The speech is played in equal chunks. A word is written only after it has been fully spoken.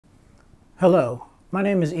Hello, my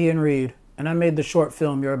name is Ianreid, and I made the short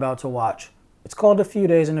film you're about to watch. It's called A Few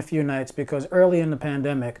Days and a Few Nights because early in the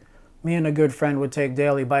pandemic, me and a good friend would take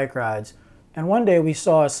daily bike rides, and one day we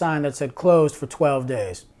saw a sign that said closed for 12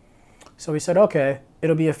 days. So we said, okay,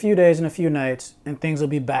 it'll be a few days and a few nights, and things will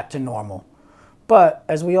be back to normal. But,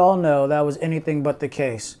 as we all know, that was anything but the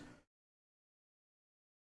case.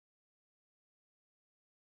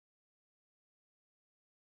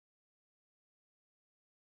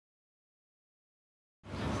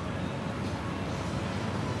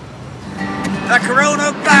 The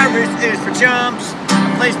coronavirus is for chumps.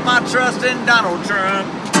 I place my trust in Donald Trump.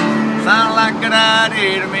 Sound like a good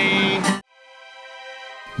idea to me.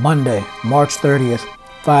 Monday, March 30th,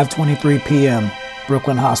 5:23 p.m.,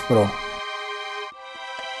 Brooklyn Hospital.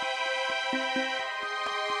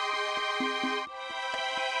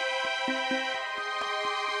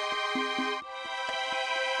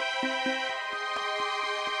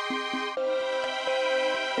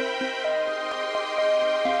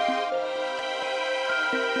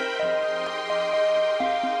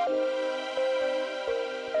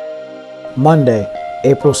 Monday,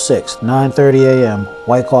 April 6th, 9:30 a.m.,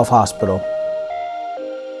 Wyckoff Hospital.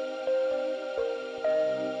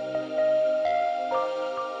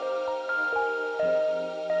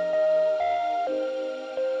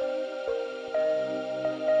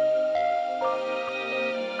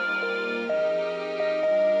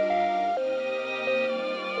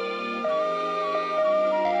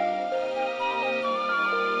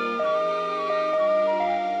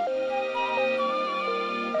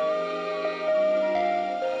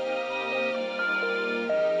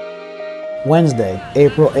 Wednesday,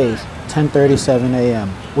 April 8th, 10:37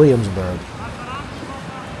 a.m., Williamsburg.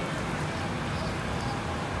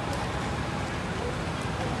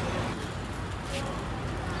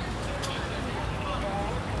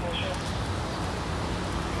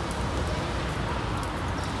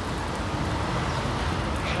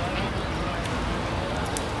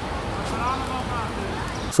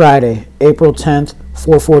 Friday, April 10th,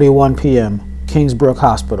 4:41 p.m., Kingsbrook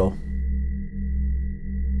Hospital.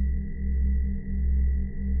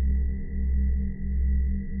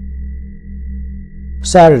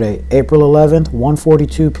 Saturday, April 11th,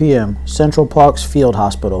 1:42 p.m., Central Parks Field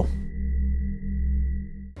Hospital.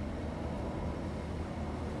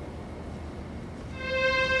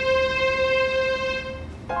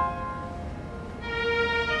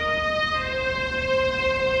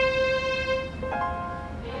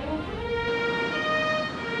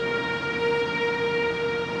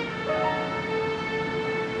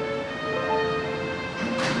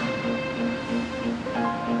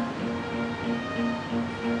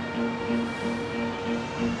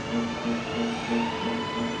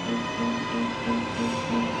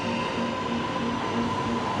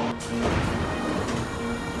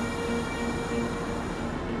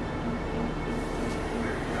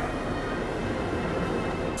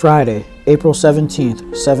 Friday, April 17th,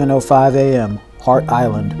 7:05 a.m., Hart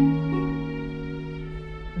Island.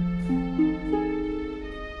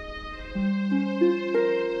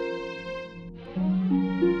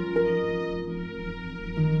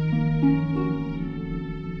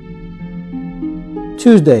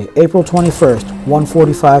 Tuesday, April 21st,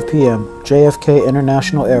 1:45 p.m., JFK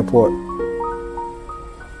International Airport.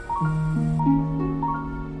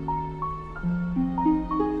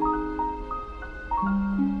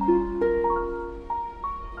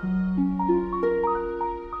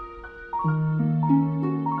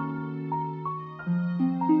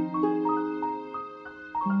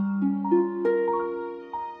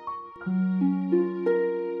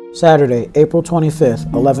 Saturday, April 25th,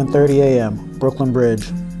 11:30 a.m., Brooklyn Bridge.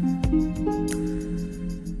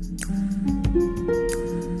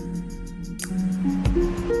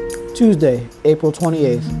 Tuesday, April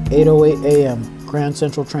 28th, 8:08 a.m., Grand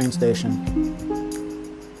Central Train Station.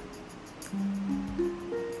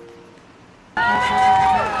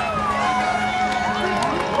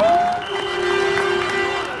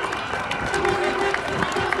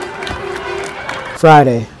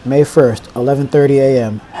 Friday, May 1st, 11:30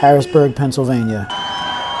 a.m., Harrisburg, Pennsylvania.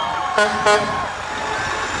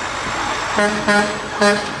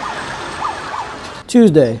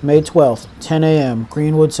 Tuesday, May 12th, 10 a.m.,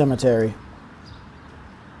 Greenwood Cemetery.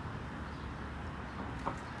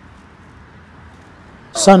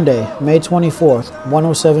 Sunday, May 24th,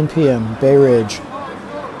 1:07 p.m., Bay Ridge.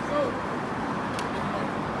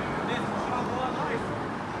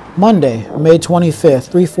 Monday, May 25th,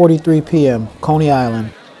 3:43 p.m., Coney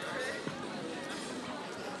Island.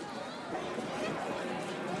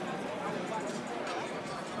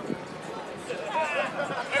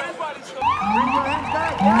 Bring your hands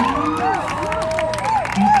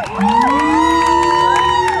back.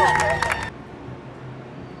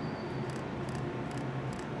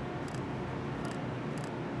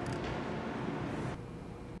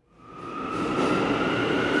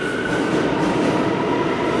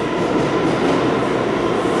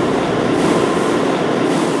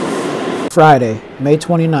 Friday, May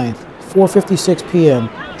 29th, 4:56 p.m.,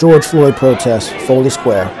 George Floyd protests, Foley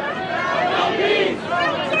Square.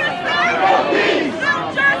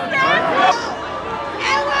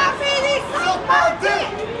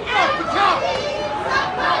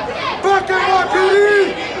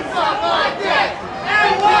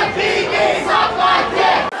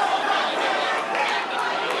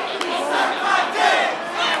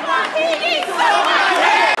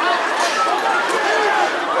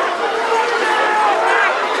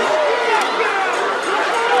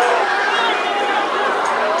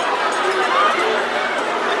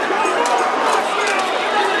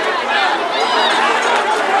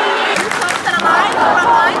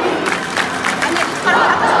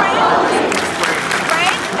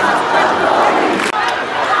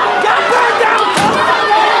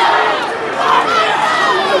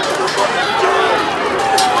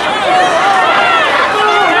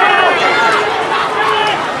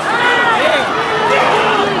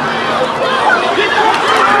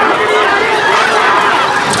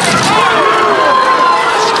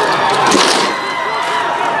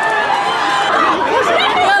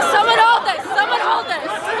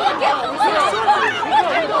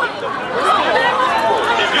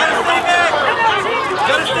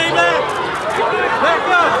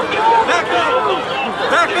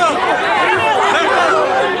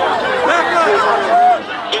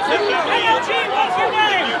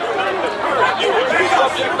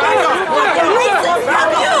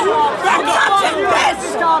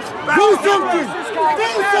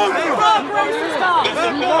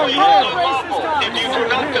 If you do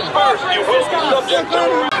not disperse, you will be subject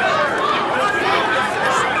to...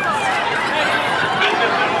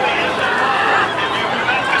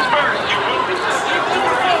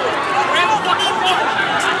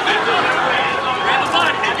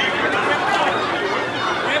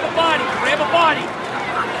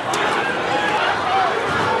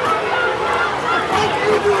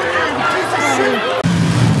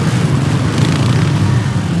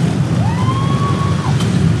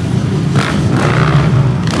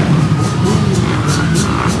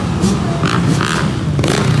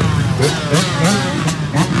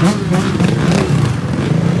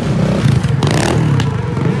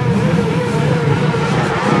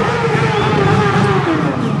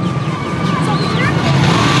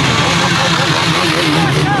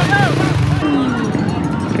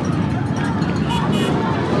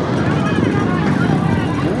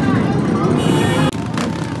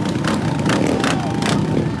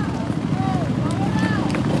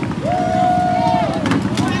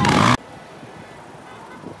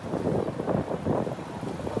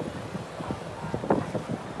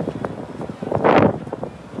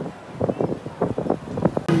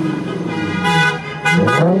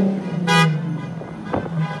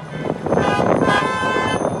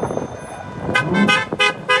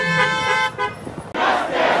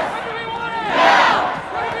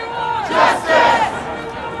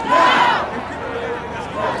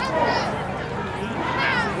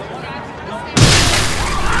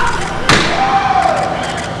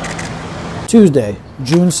 Tuesday,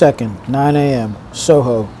 June 2nd, 9 a.m.,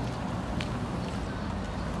 Soho.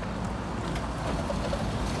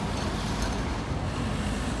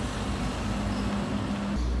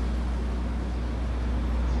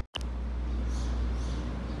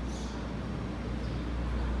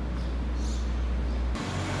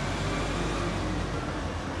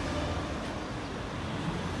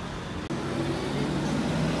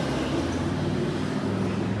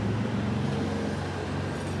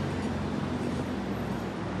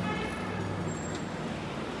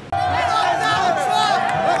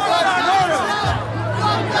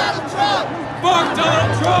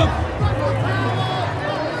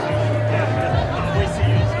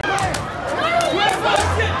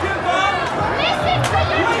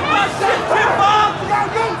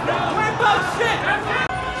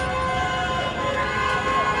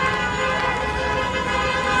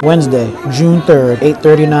 Wednesday, June 3rd,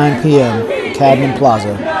 8:39 p.m., Cadman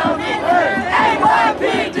Plaza.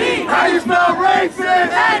 NYPD! How you spell racist?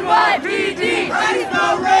 NYPD! How you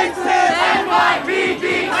spell racist?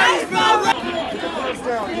 NYPD! How you spell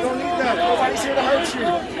racist? You don't need that. Nobody's here to hurt you.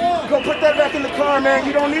 Go put that back in the car, man.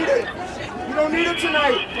 You don't need it. You don't need it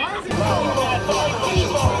tonight.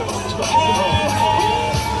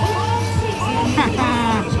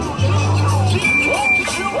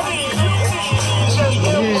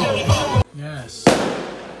 Yes.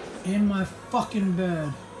 In my fucking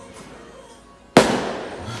bed.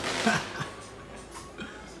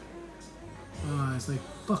 It's like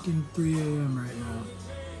fucking 3 a.m. right now.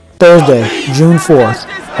 Thursday, June 4th,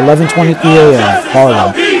 11:23 a.m.,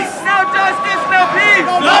 Harlem. No justice, no peace!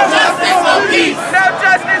 No justice, no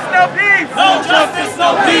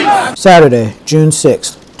Saturday, June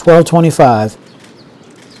 6th, 12:25.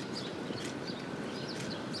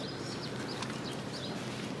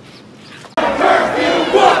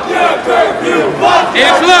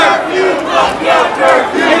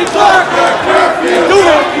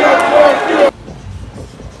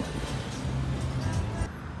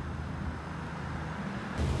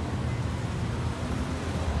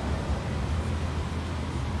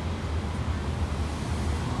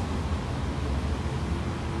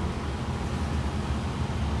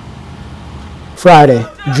 Friday,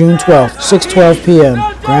 June 12th, 6:12 p.m.,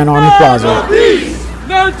 Grand Army Plaza. No peace!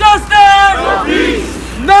 No justice! No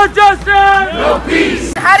peace! No justice! No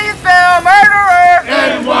peace! How do you spell murderer?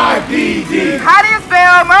 NYPD! How do you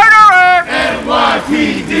spell murderer?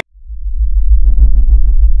 NYPD!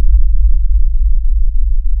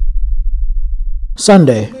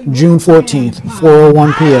 Sunday, June 14th,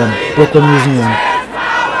 4:01 p.m., Brooklyn Museum.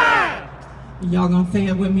 Y'all gonna say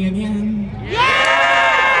it with me again?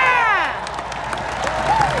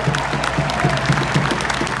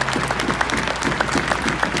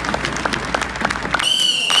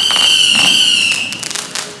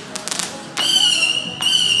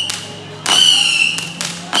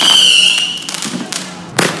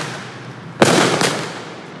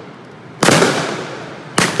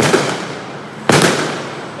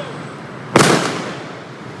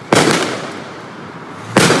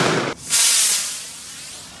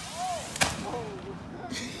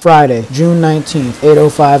 Friday, June 19th,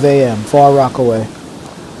 8:05 a.m., Far Rockaway.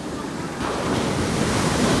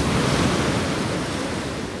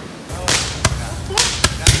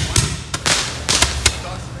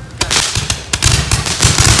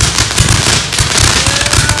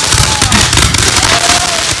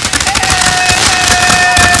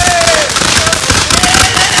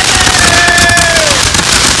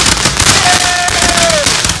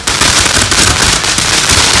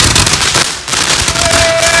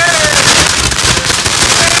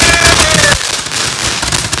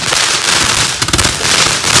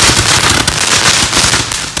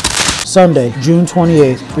 Sunday, June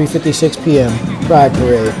 28th, 3:56 p.m., Pride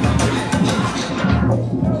Parade.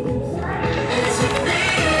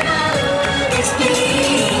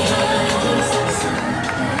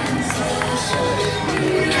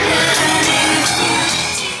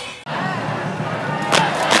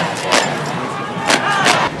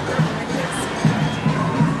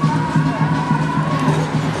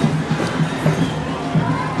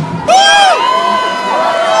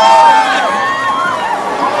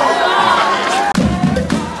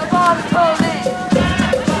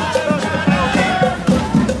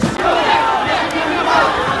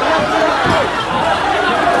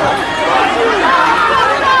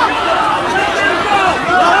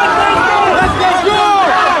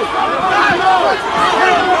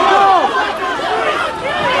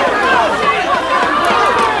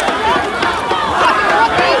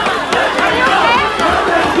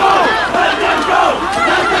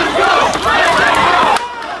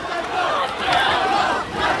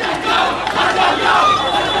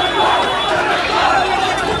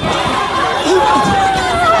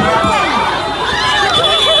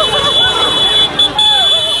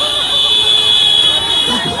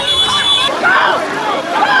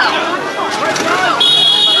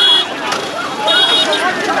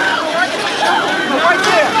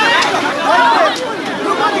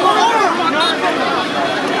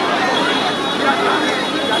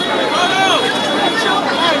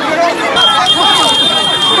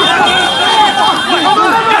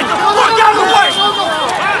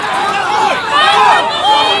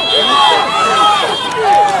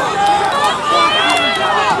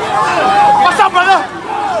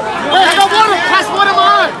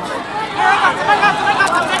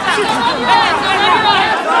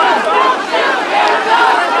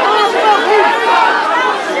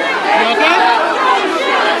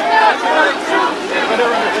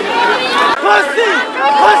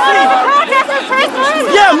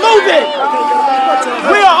 Yeah, move it!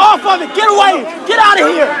 We are off of it! Get away! Get out of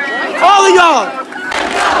here! All of y'all!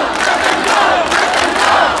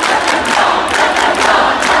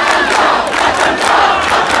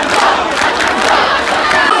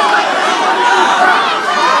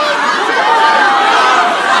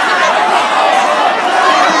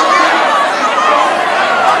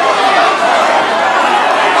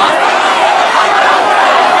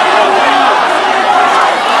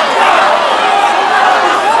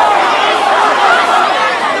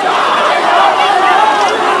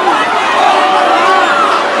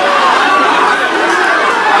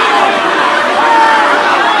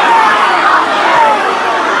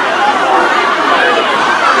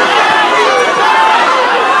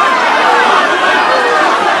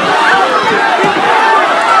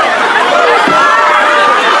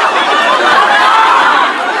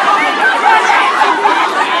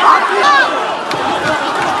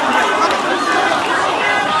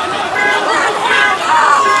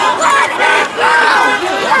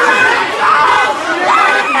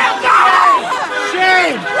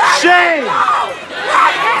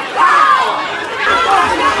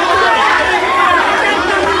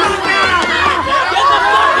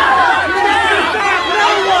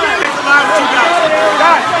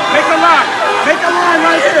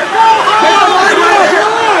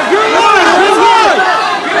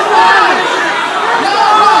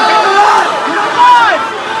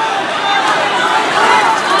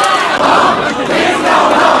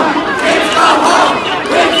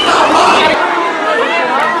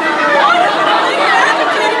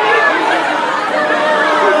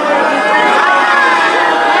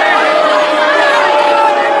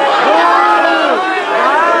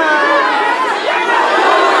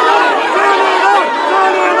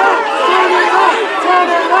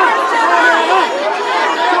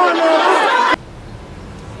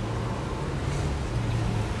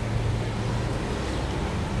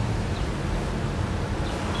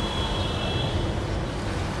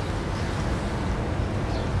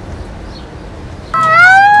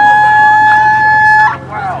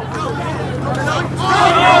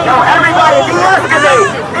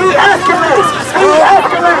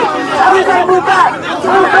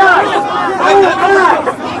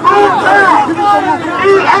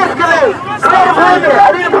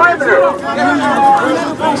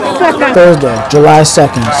 Thursday, July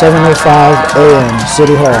 2nd, 7:05 a.m.,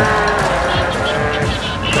 City Hall.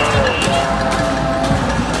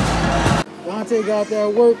 Dante got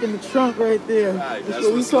that work in the trunk right there. Right, that's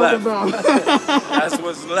what we talking about. That's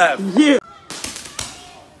what's left. Yeah.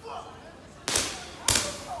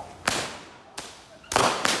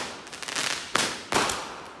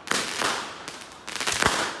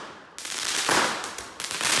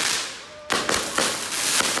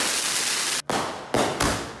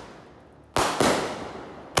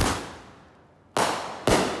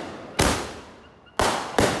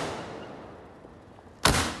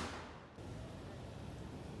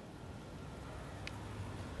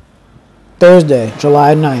 Thursday,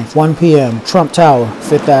 July 9th, 1 p.m., Trump Tower,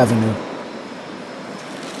 5th Avenue.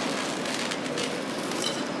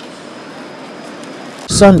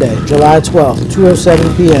 Sunday, July 12th,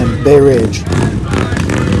 2:07 p.m., Bay Ridge.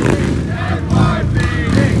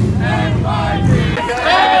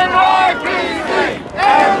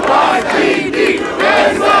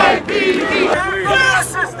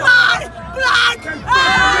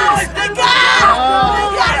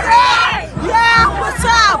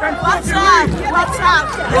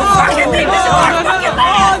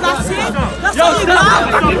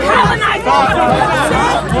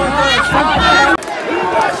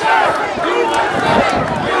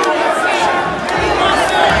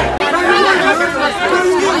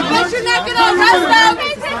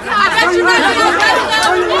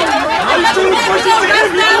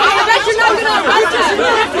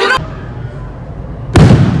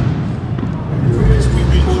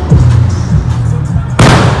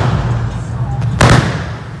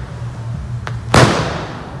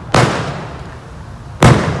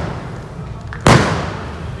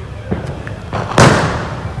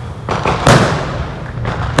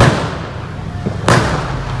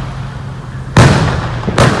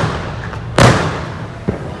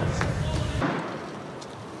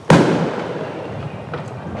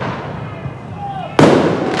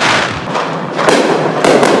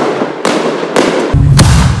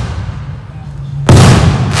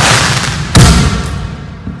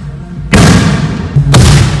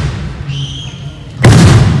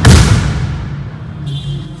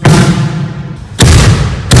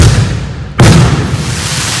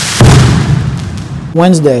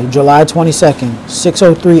 Wednesday, July 22nd,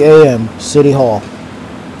 6:03 a.m., City Hall.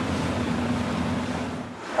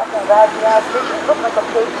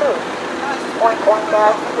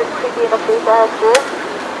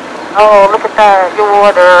 Oh, look at that. You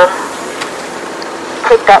wanna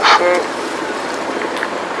take that shit.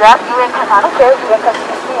 Yeah, you ain't I don't care if you ain't cussing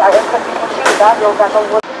me. I ain't cussing you. That you got no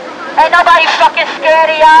wood. Ain't nobody fucking scared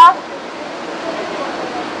of y'all.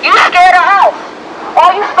 You scared of us.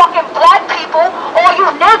 All you fucking black people, all you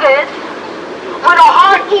niggas, with a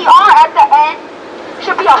hard ER at the end,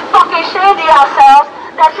 should be a fucking shame to yourselves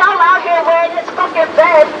that y'all out here wearing this fucking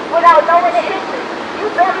bed without knowing the history. You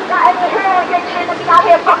barely got any hair on your chin to be out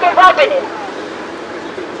here fucking rubbing it.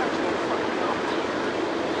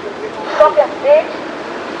 Fucking bitch.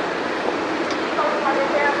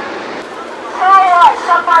 Alright,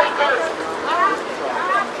 somebody did it.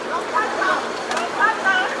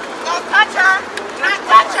 Don't touch her. Not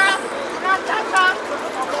touch her. Not touch her.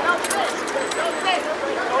 No fish. No fish.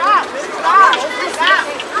 Stop. Stop. Stop.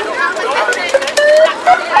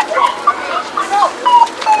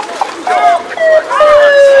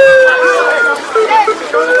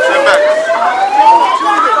 Stand back.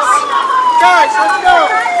 Guys, let's go.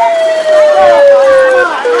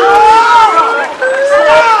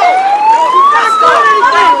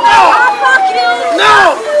 No!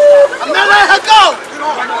 I'm not letting her go!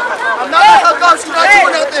 I'm not letting her go. She's not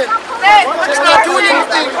doing nothing. She's not doing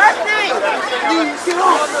anything. Please, get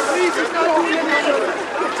off. Please, she's not doing anything.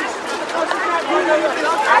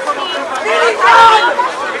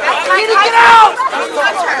 Get out! Don't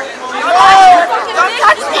touch her. No! Don't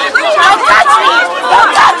touch me. Don't touch me.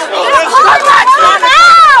 Don't touch me. Don't touch me.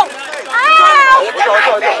 Ow! Ow!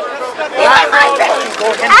 He hit my face.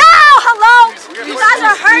 Ow! Hello? You guys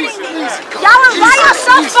are hurting me. Y'all are by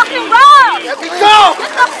yourself fucking wrong. Let me go. Get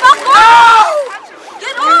the fuck off.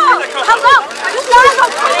 Get off. Hello? You guys are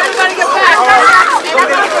everybody get back.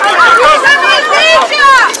 He's having a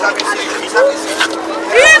seizure.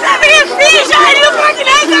 He's having a seizure and you're fucking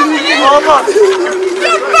eggs over here.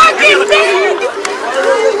 You're fucking dead.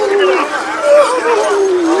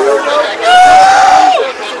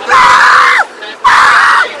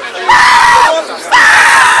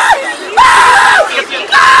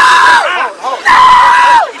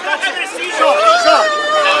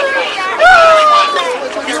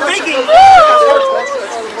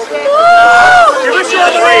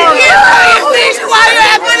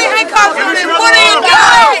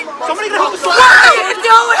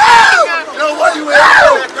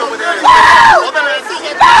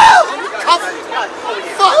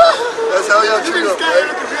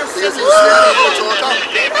 Get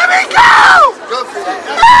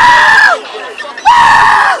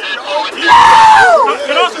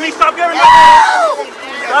off of me, stop giving me.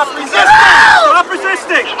 Stop resisting! Stop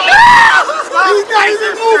resisting! He's not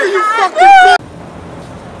even moving, you fucking bitch!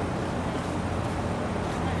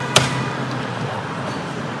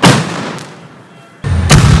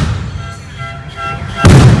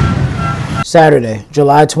 Saturday,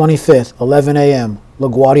 July 25th, 11 a.m.,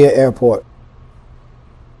 LaGuardia Airport.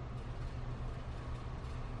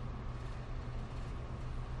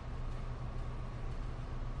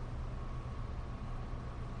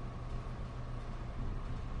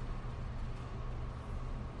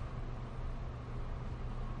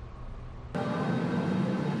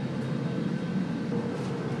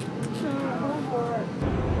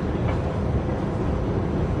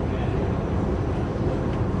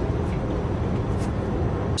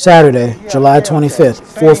 Saturday, July 25th,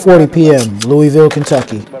 4:40 p.m., Louisville,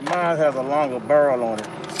 Kentucky. But mine has a longer barrel on it,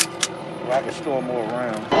 where I can store more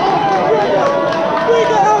rounds. Finger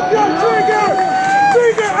up your trigger!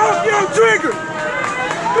 Finger up your trigger!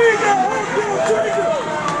 Finger up your trigger!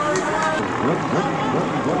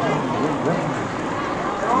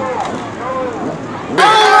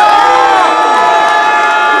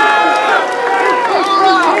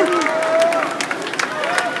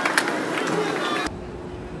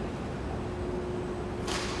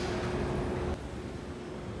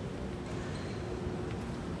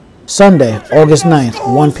 Sunday, August 9th,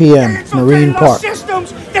 1 p.m., Marine Park.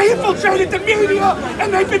 Systems, they infiltrated the media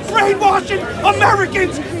and they've been brainwashing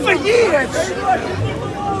Americans for years.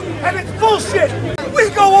 And it's bullshit. We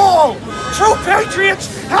go all. True patriots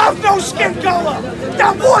have no skin color.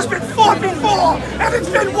 That war's been fought before and it's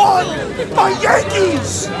been won by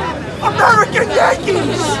Yankees. American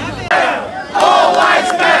Yankees. All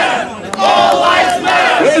lives matter. All lives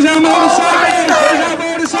matter. Where's our motorcycle? Where's our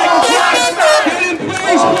motorcycle? Get in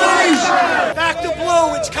place, please. Back to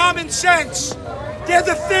blue, it's common sense. They're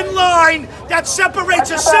the thin line that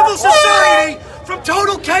separates a civil society from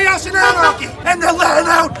total chaos and anarchy. And they're letting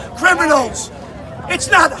out criminals. It's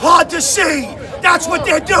not hard to see. That's what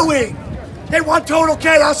they're doing. They want total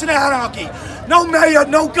chaos and anarchy. No mayor,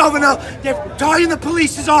 no governor. They're tying the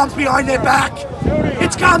police's arms behind their back.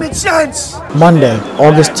 It's common sense. Monday,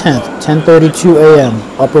 August 10th, 10:32 a.m.,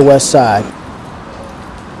 Upper West Side.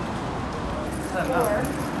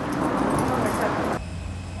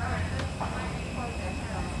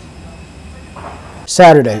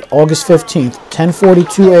 Saturday, August 15th,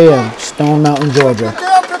 10:42 a.m., Stone Mountain, Georgia.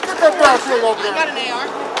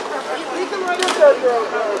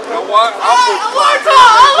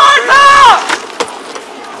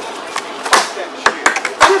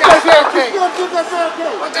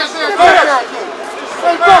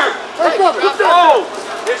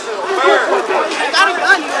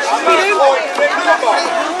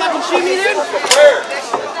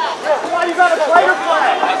 You got a fighter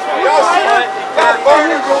flag. No,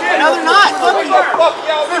 they're not. They're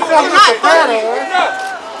not.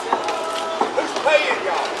 Who's paying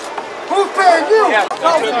y'all? Who's paying you?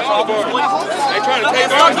 They trying to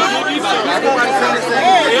take ours.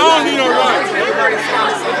 We all need our rights. We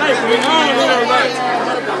all need our rights.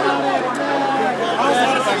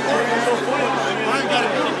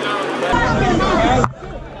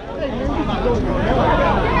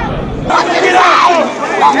 Get out!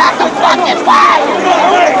 I'm not the fucking fight!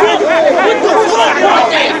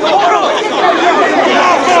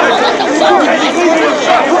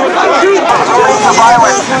 The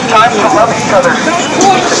violence. Time to love each other.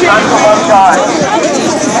 It's time to love God.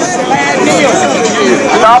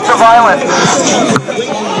 Stop the violence.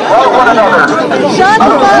 Love one another. Shut the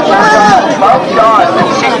fuck up! Love God and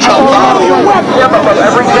seek to love Him above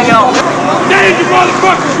everything else. Stand your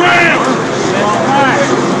motherfucking ground!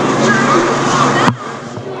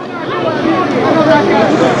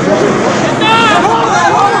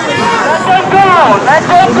 Let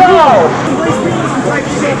them go!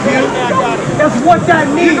 That's what that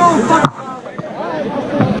means.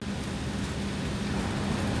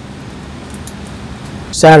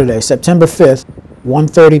 Saturday, September 5th,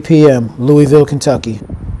 1:30 p.m., Louisville, Kentucky.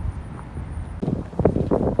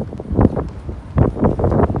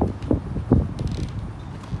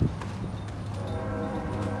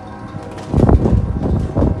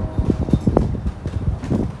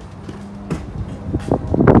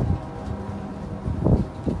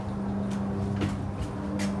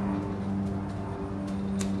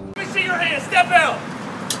 See your hands, step out.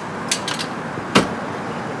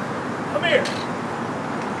 Come here.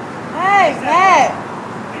 Hey, Matt!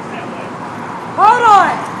 Hold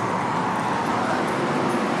on!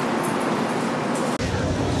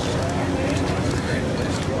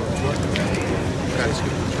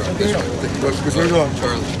 Because we're going,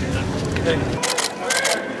 Charlie.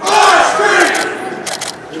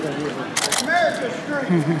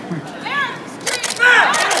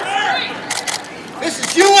 This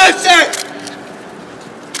is USA!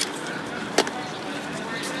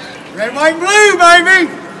 Red, white, and blue,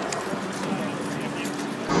 baby!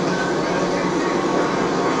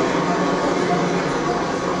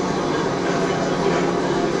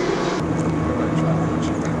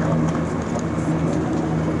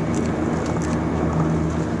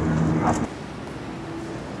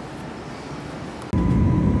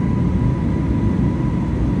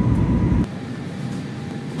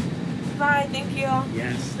 Bye, thank you.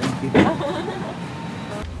 Yes.